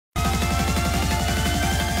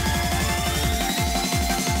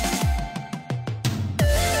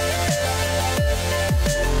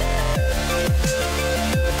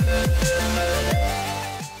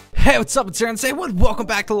Hey, what's up? It's AaronSayWhat. Welcome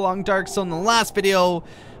back to the Long Dark. So in the last video,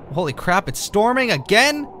 holy crap, it's storming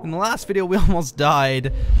again. In the last video, we almost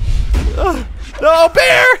died. No,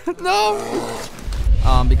 bear! No!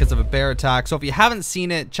 Because of a bear attack. So if you haven't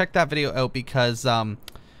seen it, check that video out because, well,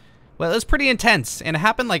 it was pretty intense. And it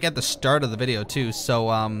happened like at the start of the video too. So,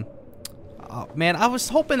 oh, man, I was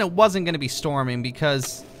hoping it wasn't going to be storming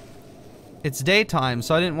because it's daytime.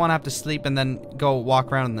 So I didn't want to have to sleep and then go walk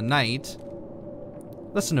around in the night.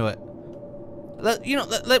 Listen to it. Let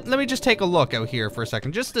me just take a look out here for a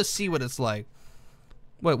second, just to see what it's like.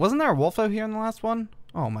 Wait, wasn't there a wolf out here in the last one?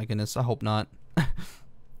 Oh my goodness, I hope not.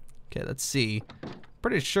 Okay, let's see.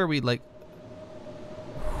 Pretty sure we like...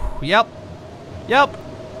 Yep. Yep.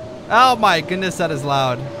 Oh my goodness, that is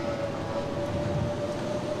loud.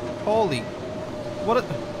 Holy... What a...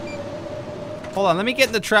 Hold on, let me get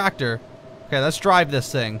in the tractor. Okay, let's drive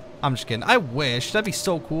this thing. I'm just kidding. I wish. That'd be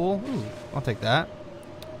so cool. Ooh, I'll take that.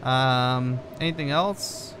 Anything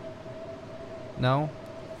else? No?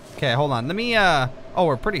 Okay, hold on. Let me, oh,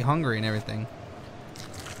 we're pretty hungry and everything.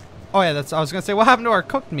 Oh yeah, I was gonna say, what happened to our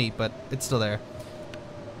cooked meat, but it's still there.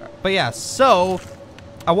 But yeah, so,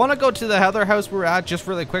 I want to go to the other house we're at just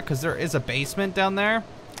really quick, because there is a basement down there.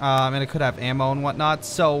 And it could have ammo and whatnot,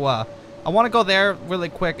 so, I want to go there really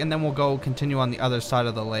quick, and then we'll go continue on the other side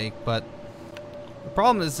of the lake, but the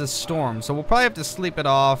problem is this storm, so we'll probably have to sleep it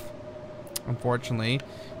off, unfortunately.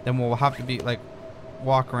 Then we'll have to be like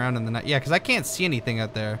walk around in the night. Yeah, because I can't see anything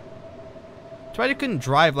out there. Too bad you couldn't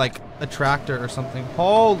drive like a tractor or something.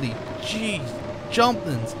 Holy jeez,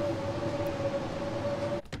 jumpins.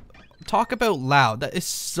 Talk about loud. That is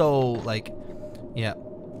so like, yeah.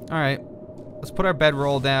 All right, let's put our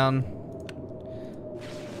bedroll down.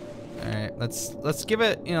 All right, let's give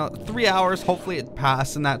it 3 hours. Hopefully it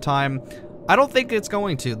passed in that time. I don't think it's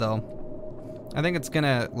going to though. I think it's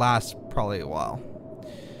gonna last probably a while.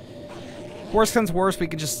 Worst comes worst, we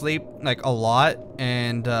could just sleep like a lot,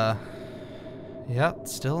 and yeah,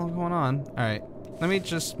 it's still going on. All right, let me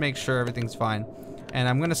just make sure everything's fine, and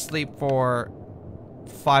I'm gonna sleep for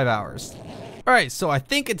 5 hours. All right, so I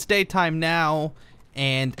think it's daytime now,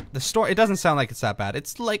 and the storm, it doesn't sound like it's that bad.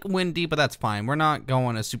 It's like windy, but that's fine. We're not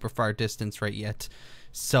going a super far distance right yet,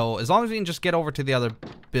 so as long as we can just get over to the other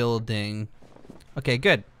building. Okay,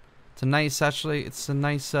 good. It's a nice, actually, it's a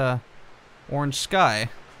nice orange sky.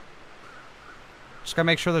 Just gotta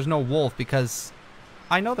make sure there's no wolf, because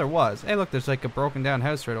I know there was. Hey, look, there's like a broken down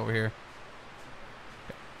house right over here.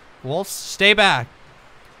 Wolves, stay back.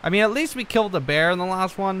 I mean, at least we killed the bear in the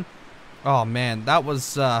last one. Oh man, that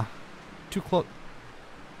was too close.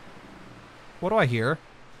 What do I hear?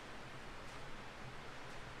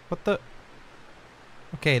 What the?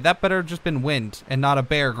 Okay, that better have just been wind and not a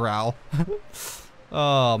bear growl.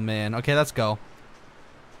 Oh man. Okay, let's go.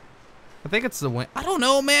 I think it's the wind. I don't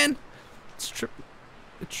know, man. It's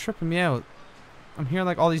tripping me out. I'm hearing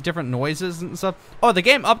like all these different noises and stuff. Oh, the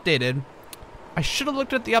game updated. I should have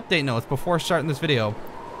looked at the update notes before starting this video.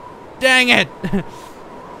 Dang it!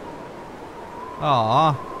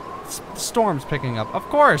 Aw. The storm's picking up. Of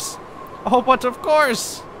course! Oh, but of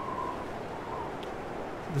course!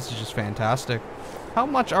 This is just fantastic. How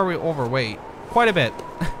much are we overweight? Quite a bit.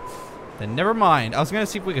 Then never mind. I was gonna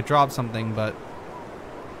see if we could drop something, but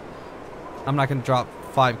I'm not gonna drop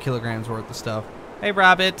 5 kilograms worth of stuff. Hey,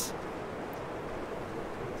 rabbit.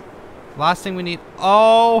 Last thing we need.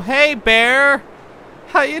 Oh, hey, bear.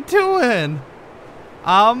 How you doing?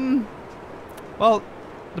 Well,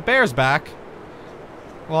 the bear's back.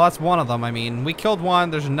 Well, that's one of them. I mean, we killed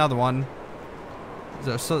one. There's another one.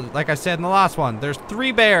 So, like I said in the last one, there's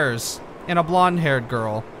 3 bears and a blonde-haired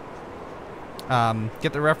girl.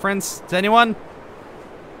 Get the reference? Does anyone?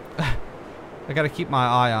 I gotta keep my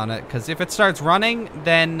eye on it, because if it starts running,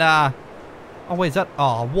 then, oh, wait, is that...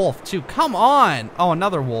 Oh, a wolf, too. Come on! Oh,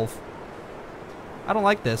 another wolf. I don't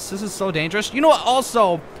like this. This is so dangerous. You know what?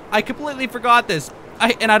 Also, I completely forgot this.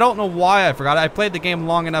 And I don't know why I forgot it. I played the game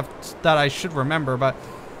long enough that I should remember, but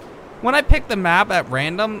when I pick the map at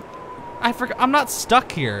random, I forgot. I'm not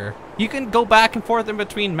stuck here. You can go back and forth in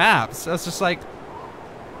between maps. That's just like...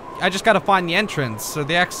 I just gotta find the entrance or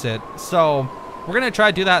the exit. So, we're gonna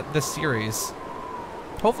try to do that this series.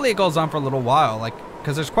 Hopefully it goes on for a little while, like,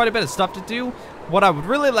 because there's quite a bit of stuff to do. What I would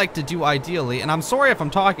really like to do ideally, and I'm sorry if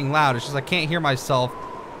I'm talking loud, it's just I can't hear myself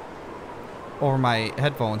over my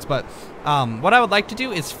headphones, but what I would like to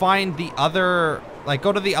do is find the other, like,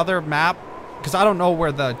 go to the other map, because I don't know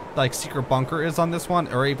where the, like, secret bunker is on this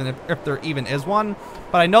one, or even if there even is one,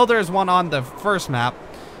 but I know there's one on the first map,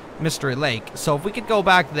 Mystery Lake. So if we could go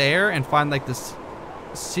back there and find, like, this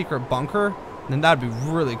secret bunker, then that'd be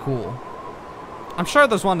really cool. I'm sure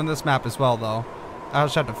there's one on this map as well, though. I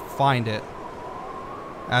just have to find it.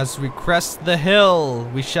 As we crest the hill,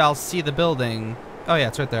 we shall see the building. Oh yeah,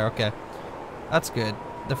 it's right there. Okay, that's good.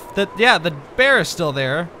 Yeah, the bear is still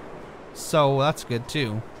there, so that's good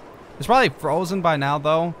too. It's probably frozen by now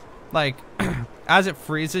though. Like, as it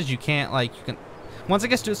freezes, you can't once it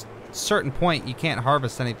gets to a certain point, you can't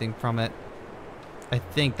harvest anything from it. I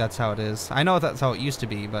think that's how it is. I know that's how it used to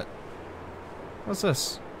be, but what's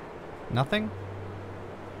this? Nothing?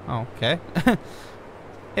 Oh, okay.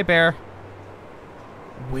 Hey, bear.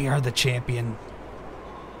 We are the champion.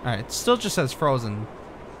 Alright, it still just says frozen.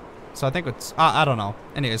 So I think it's... I don't know.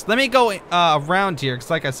 Anyways, let me go around here, because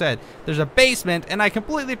like I said, there's a basement, and I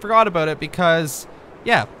completely forgot about it because,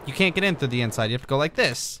 yeah, you can't get in through the inside. You have to go like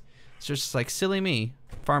this. It's just like silly me.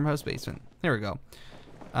 Farmhouse basement. Here we go.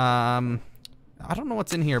 I don't know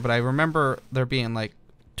what's in here, but I remember there being, like,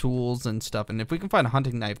 tools and stuff, and if we can find a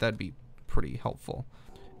hunting knife, that'd be pretty helpful.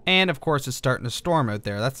 And, of course, it's starting to storm out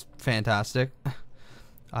there. That's fantastic.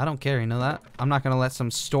 I don't care, you know that? I'm not going to let some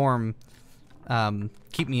storm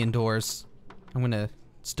keep me indoors. I'm going to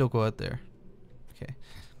still go out there. Okay.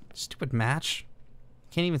 Stupid match.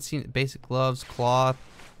 Can't even see it. Basic gloves, cloth.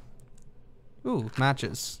 Ooh,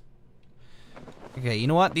 matches. Okay, you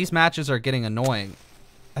know what? These matches are getting annoying.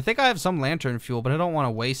 I think I have some lantern fuel, but I don't want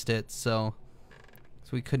to waste it, so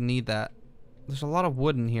we could need that. There's a lot of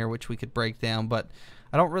wood in here, which we could break down, but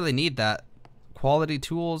I don't really need that. Quality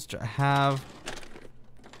tools to have.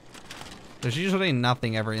 There's usually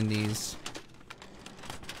nothing ever in these.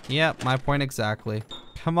 Yep, my point exactly.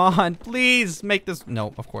 Come on, please make this.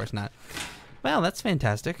 No, of course not. Well, that's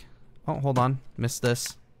fantastic. Oh, hold on. Missed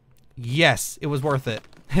this. Yes, it was worth it.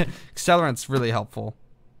 Accelerant's really helpful.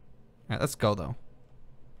 Alright, let's go, though.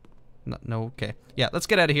 No, okay. Yeah, let's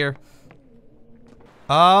get out of here.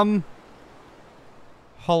 Hello?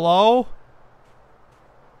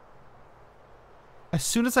 As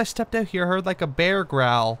soon as I stepped out here, I heard like a bear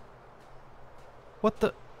growl. What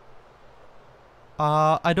the?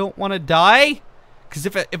 I don't want to die? Because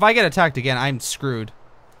if I get attacked again, I'm screwed.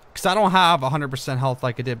 Because I don't have 100% health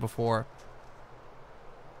like I did before.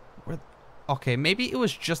 Okay, maybe it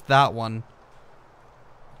was just that one.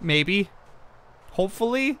 Maybe.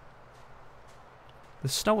 Hopefully. The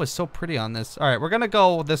snow is so pretty on this. Alright, we're going to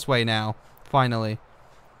go this way now. Finally.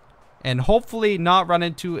 And hopefully not run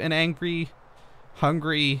into an angry,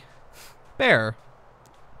 hungry bear.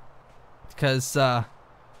 Because,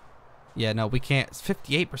 yeah, no, we can't. It's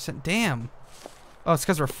 58%. Damn. Oh, it's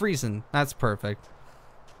because we're freezing. That's perfect.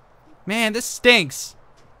 Man, this stinks.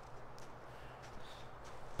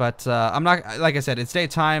 But, I'm not, like I said, it's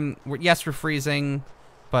daytime. Yes, we're freezing.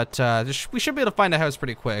 But, we should be able to find a house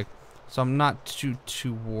pretty quick. So I'm not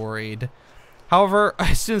too worried. However,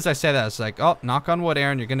 as soon as I say that, it's like, oh, knock on wood,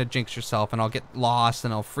 Aaron, you're going to jinx yourself, and I'll get lost,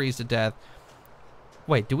 and I'll freeze to death.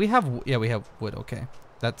 Wait, do we have, yeah, we have wood, okay.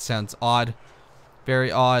 That sounds odd.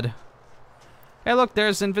 Very odd. Hey, look,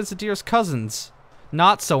 there's Invisideer's cousins.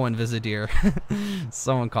 Not so Invisideer.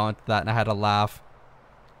 Someone commented that, and I had to laugh.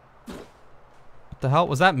 What the hell?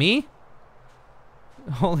 Was that me?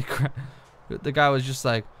 Holy crap. The guy was just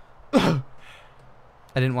like, I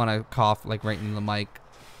didn't want to cough like right in the mic.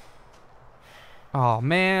 Oh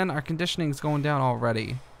man, our conditioning's going down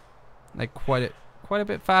already. Like quite a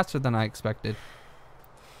bit faster than I expected.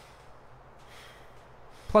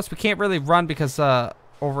 Plus we can't really run because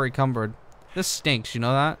over encumbered. This stinks, you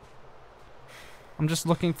know that? I'm just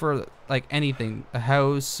looking for like anything, a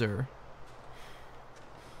house or.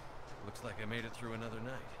 Looks like I made it through another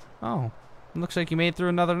night. Oh, it looks like you made it through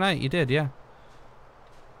another night. You did, yeah.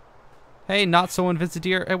 Hey, not so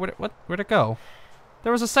Invisideer. Hey, where'd it go?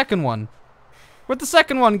 There was a second one. Where'd the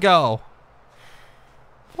second one go?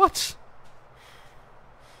 What?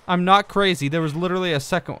 I'm not crazy. There was literally a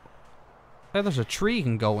second. Hey, there's a tree you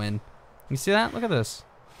can go in. You see that? Look at this.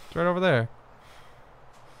 It's right over there.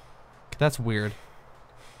 That's weird.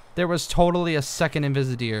 There was totally a second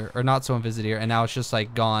Invisideer, or not so Invisideer, and now it's just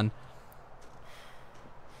like gone.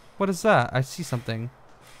 What is that? I see something.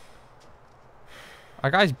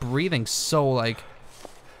 Our guy's breathing so like,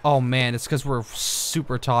 oh man, it's because we're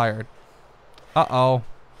super tired. Uh-oh.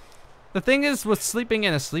 The thing is with sleeping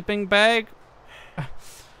in a sleeping bag,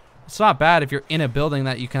 it's not bad if you're in a building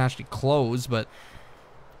that you can actually close, but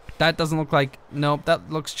that doesn't look like, nope,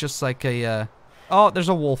 that looks just like a, oh, there's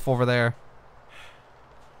a wolf over there.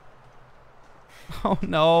 Oh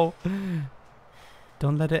no.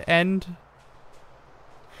 Don't let it end.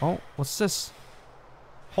 Oh, what's this?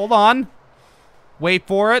 Hold on. Wait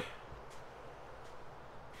for it.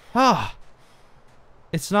 Ah.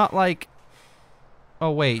 It's not like.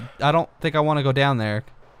 Oh wait, I don't think I want to go down there.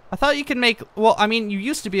 I thought you could make. Well, I mean, you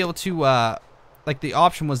used to be able to like the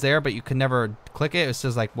option was there, but you could never click it. It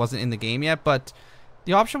says like wasn't in the game yet, but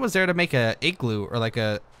the option was there to make a igloo or like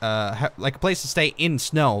a place to stay in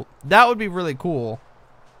snow. That would be really cool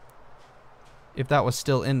if that was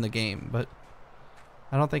still in the game, but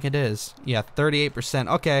I don't think it is. Yeah, 38%.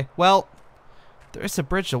 Okay, well, there's a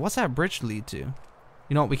bridge though. What's that bridge lead to? You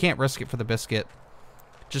know what? We can't risk it for the biscuit.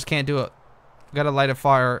 Just can't do it. We gotta light a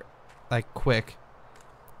fire like quick.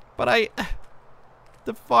 But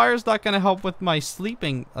the fire's not gonna help with my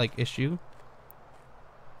sleeping like issue.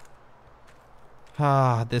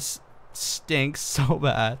 Ah, this stinks so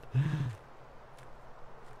bad.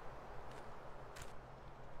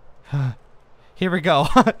 Here we go.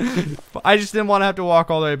 I just didn't want to have to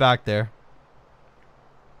walk all the way back there.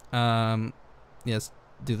 Yes,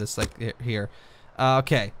 do this like here.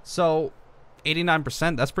 Okay, so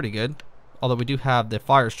 89%, that's pretty good. Although we do have the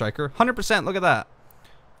fire striker. 100%, look at that.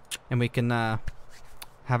 And we can have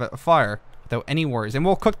a fire without any worries. And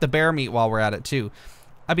we'll cook the bear meat while we're at it too.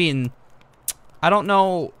 I mean, I don't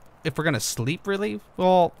know if we're gonna sleep really.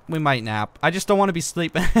 Well, we might nap. I just don't want to be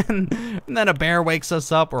sleeping and then a bear wakes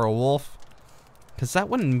us up or a wolf, because that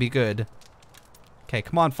wouldn't be good. Okay,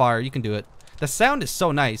 come on, fire, you can do it. The sound is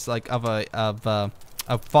so nice, like of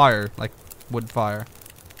fire, like wood fire.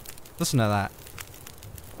 Listen to that.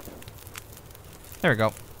 There we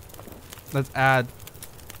go. Let's add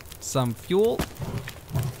some fuel.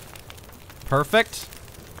 Perfect.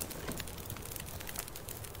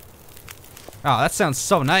 Oh, that sounds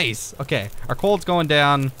so nice. Okay, our cold's going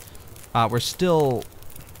down. We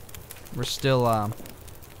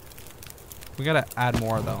gotta add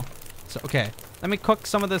more though. So, okay, let me cook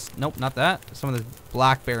some of this. Nope, not that. Some of this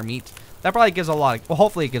black bear meat. That probably gives a lot of, well,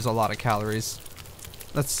 hopefully it gives a lot of calories.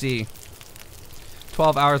 Let's see.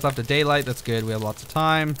 12 hours left of daylight. That's good. We have lots of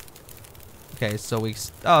time. Okay, so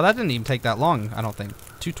oh, that didn't even take that long, I don't think.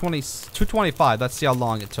 225. Let's see how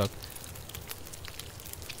long it took.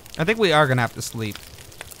 I think we are gonna have to sleep.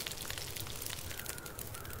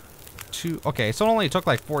 Okay, so it only took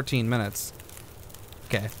like 14 minutes.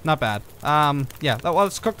 Okay, not bad. Yeah, well,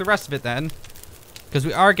 let's cook the rest of it then, because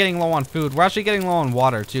we are getting low on food. We're actually getting low on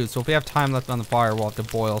water too, so if we have time left on the fire, we'll have to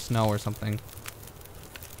boil snow or something.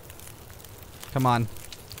 Come on.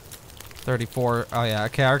 34. Oh yeah,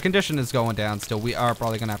 okay, our condition is going down still. We are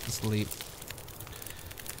probably gonna have to sleep.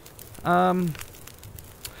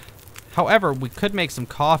 However, we could make some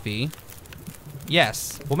coffee.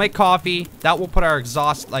 Yes, we'll make coffee. That will put our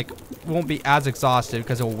exhaust, like, won't be as exhausted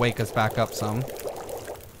because it will wake us back up some.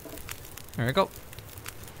 There we go.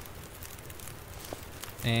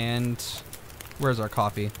 And where's our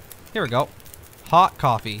coffee? Here we go. Hot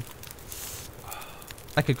coffee.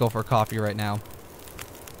 I could go for coffee right now.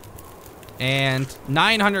 And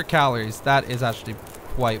 900 calories. That is actually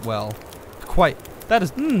quite well. That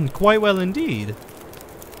is quite well indeed.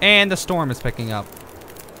 And the storm is picking up.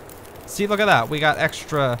 See, look at that. We got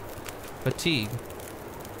extra fatigue.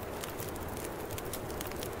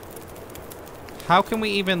 How can we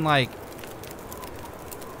even, like...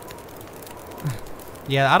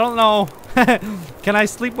 Yeah, I don't know. Can I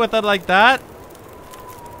sleep with it like that?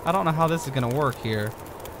 I don't know how this is gonna work here.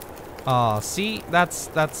 See, that's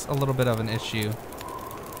a little bit of an issue.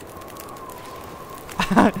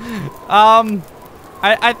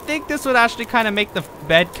 I think this would actually kind of make the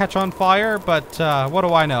bed catch on fire, but what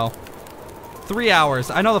do I know? 3 hours.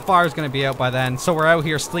 I know the fire's gonna be out by then, so we're out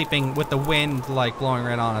here sleeping with the wind like blowing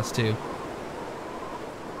right on us too.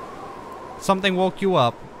 Something woke you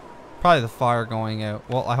up. Probably the fire going out.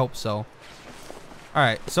 Well, I hope so.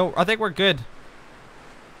 Alright, so I think we're good.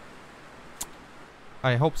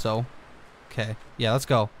 I hope so. Okay, yeah, let's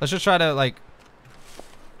go. Let's just try to, like...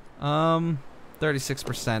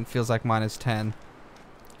 36% feels like -10.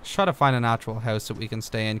 Let's try to find a natural house that we can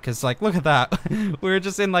stay in, because, like, look at that. We're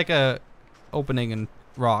just in, like, a opening in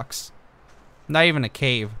rocks. Not even a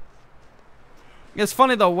cave. It's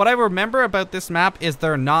funny, though. What I remember about this map is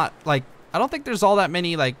they're not, like... I don't think there's all that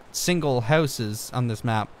many, like, single houses on this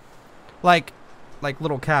map. Like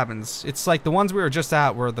little cabins. It's like the ones we were just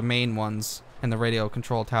at were the main ones in the radio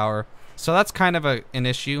control tower. So that's kind of an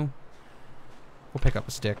issue. We'll pick up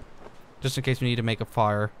a stick, just in case we need to make a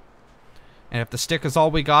fire. And if the stick is all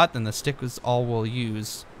we got, then the stick is all we'll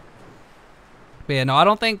use. But yeah, no, I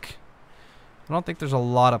don't think there's a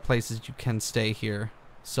lot of places you can stay here.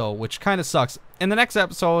 So, which kind of sucks. In the next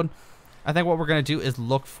episode, I think what we're gonna do is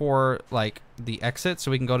look for like the exit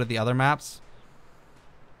so we can go to the other maps.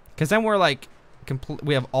 Cause then we're like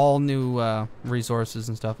we have all new resources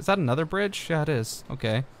and stuff. Is that another bridge? Yeah, it is.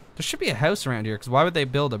 Okay. There should be a house around here, because why would they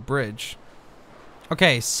build a bridge?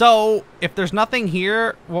 Okay, so if there's nothing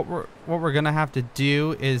here, what we're gonna have to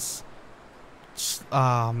do is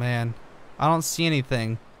Oh, man. I don't see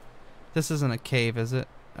anything. This isn't a cave, is it?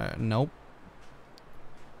 Nope.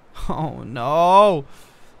 Oh, no.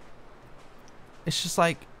 It's just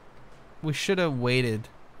like, we should have waited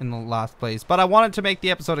in the last place. But I wanted to make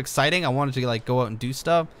the episode exciting. I wanted to, like, go out and do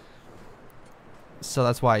stuff. So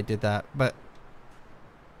that's why I did that. But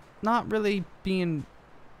not really being...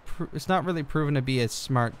 It's not really proven to be a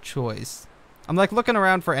smart choice. I'm, like, looking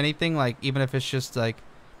around for anything, like, even if it's just, like,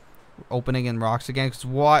 opening in rocks again. Because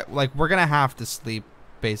what, like, we're going to have to sleep,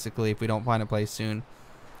 basically, if we don't find a place soon.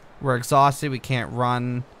 We're exhausted. We can't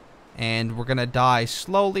run. And we're going to die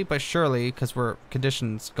slowly but surely because our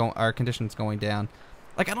conditions going down.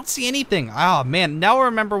 Like, I don't see anything. Oh, man. Now I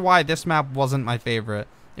remember why this map wasn't my favorite.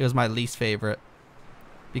 It was my least favorite.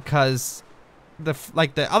 Because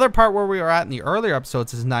the other part where we were at in the earlier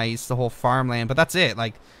episodes is nice. The whole farmland. But that's it.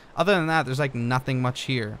 Like, other than that, there's, like, nothing much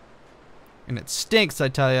here. And it stinks, I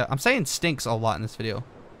tell you. I'm saying stinks a lot in this video.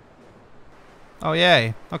 Oh,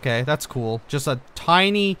 yay. Okay, that's cool. Just a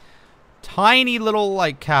tiny little,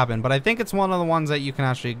 like, cabin. But I think it's one of the ones that you can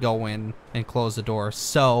actually go in and close the door.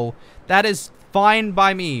 So, that is fine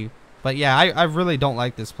by me. But, yeah, I really don't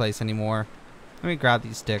like this place anymore. Let me grab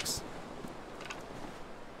these sticks.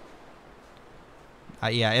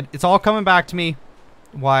 Yeah, it's all coming back to me.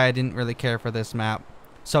 Why I didn't really care for this map.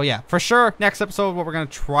 So, yeah, for sure, next episode, what we're going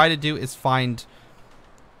to try to do is find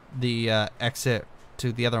the exit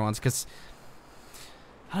to the other ones. Because,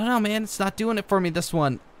 I don't know, man. It's not doing it for me, this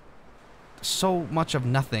one. So much of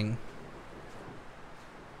nothing.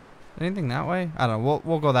 Anything that way? I don't know.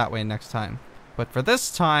 We'll go that way next time. But for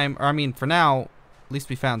this time, or I mean, for now, at least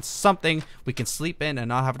we found something we can sleep in and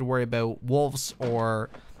not have to worry about wolves or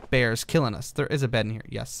bears killing us. There is a bed in here.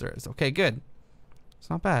 Yes, there is. Okay, good. It's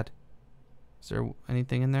not bad. Is there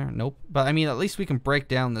anything in there? Nope. But, I mean, at least we can break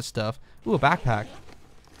down this stuff. Ooh, a backpack.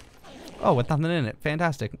 Oh, with nothing in it.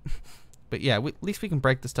 Fantastic. But, yeah, at least we can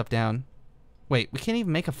break this stuff down. Wait, we can't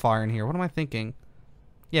even make a fire in here. What am I thinking?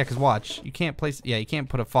 Yeah, because watch. You can't place... Yeah, you can't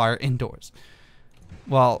put a fire indoors.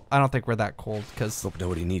 Well, I don't think we're that cold, because... Hope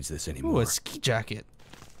nobody needs this anymore. Ooh, a ski jacket.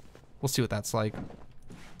 We'll see what that's like.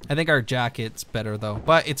 I think our jacket's better, though.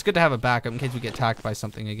 But it's good to have a backup in case we get attacked by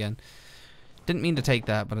something again. Didn't mean to take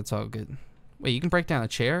that, but it's all good. Wait, you can break down a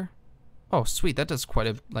chair? Oh, sweet. That does quite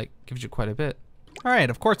a... Like, gives you quite a bit. Alright,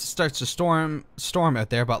 of course it starts to storm out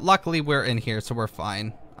there, but luckily we're in here, so we're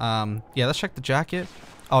fine. Yeah, let's check the jacket.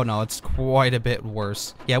 Oh, no, it's quite a bit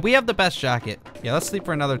worse. Yeah, we have the best jacket. Yeah, let's sleep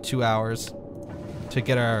for another 2 hours to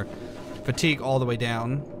get our fatigue all the way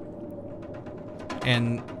down.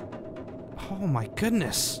 And... Oh, my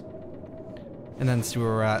goodness. And then see where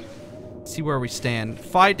we're at. See where we stand.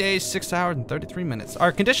 5 days, 6 hours, and 33 minutes.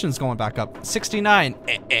 Our condition's going back up. 69.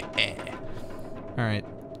 Alright.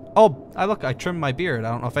 Oh, I trimmed my beard.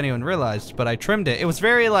 I don't know if anyone realized, but I trimmed it. It was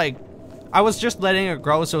very, like... I was just letting it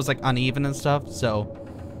grow, so it was, like, uneven and stuff, so...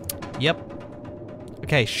 Yep.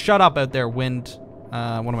 Okay, shut up out there, wind. What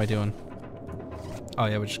am I doing? Oh,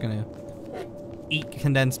 yeah, we're just gonna... eat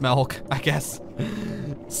condensed milk, I guess.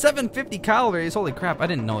 750 calories. Holy crap, I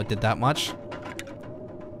didn't know it did that much.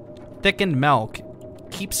 Thickened milk.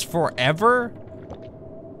 Keeps forever?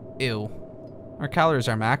 Ew. Our calories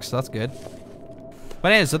are max, so that's good.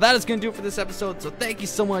 But anyway, so that is going to do it for this episode. So thank you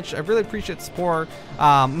so much. I really appreciate the support.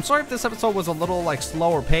 I'm sorry if this episode was a little, like,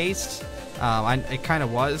 slower paced. It kind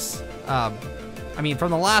of was. I mean, from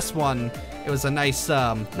the last one, it was a nice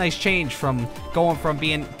change from going from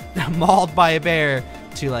being mauled by a bear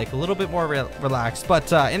to, like, a little bit more relaxed.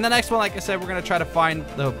 But in the next one, like I said, we're going to try to find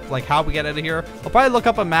the, like, how we get out of here. I'll probably look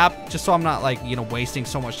up a map just so I'm not, like, you know, wasting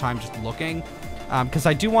so much time just looking. Because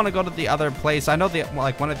I do want to go to the other place. I know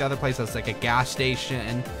like one of the other places has like a gas station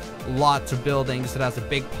and lots of buildings. It has a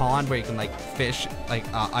big pond where you can like fish, like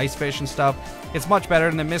ice fish and stuff. It's much better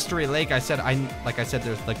than the Mystery Lake. Like I said,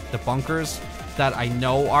 there's like the bunkers that I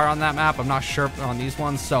know are on that map. I'm not sure if they're on these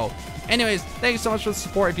ones. So, anyways, thank you so much for the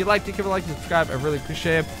support. If you'd like to give it a like and subscribe, I really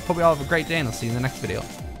appreciate it. Hope you all have a great day, and I'll see you in the next video.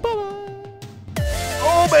 Bye.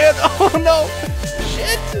 Oh man! Oh no!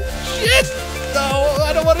 Shit! No!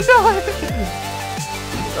 I don't want to die.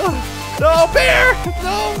 No, bear!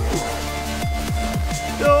 No!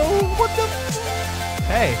 No! What the?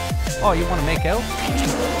 Hey! Oh, you want to make out?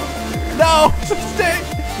 No! Stay!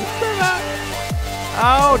 Stay back!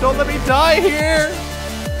 Ow! Don't let me die here!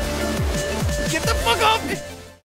 Get the fuck off me!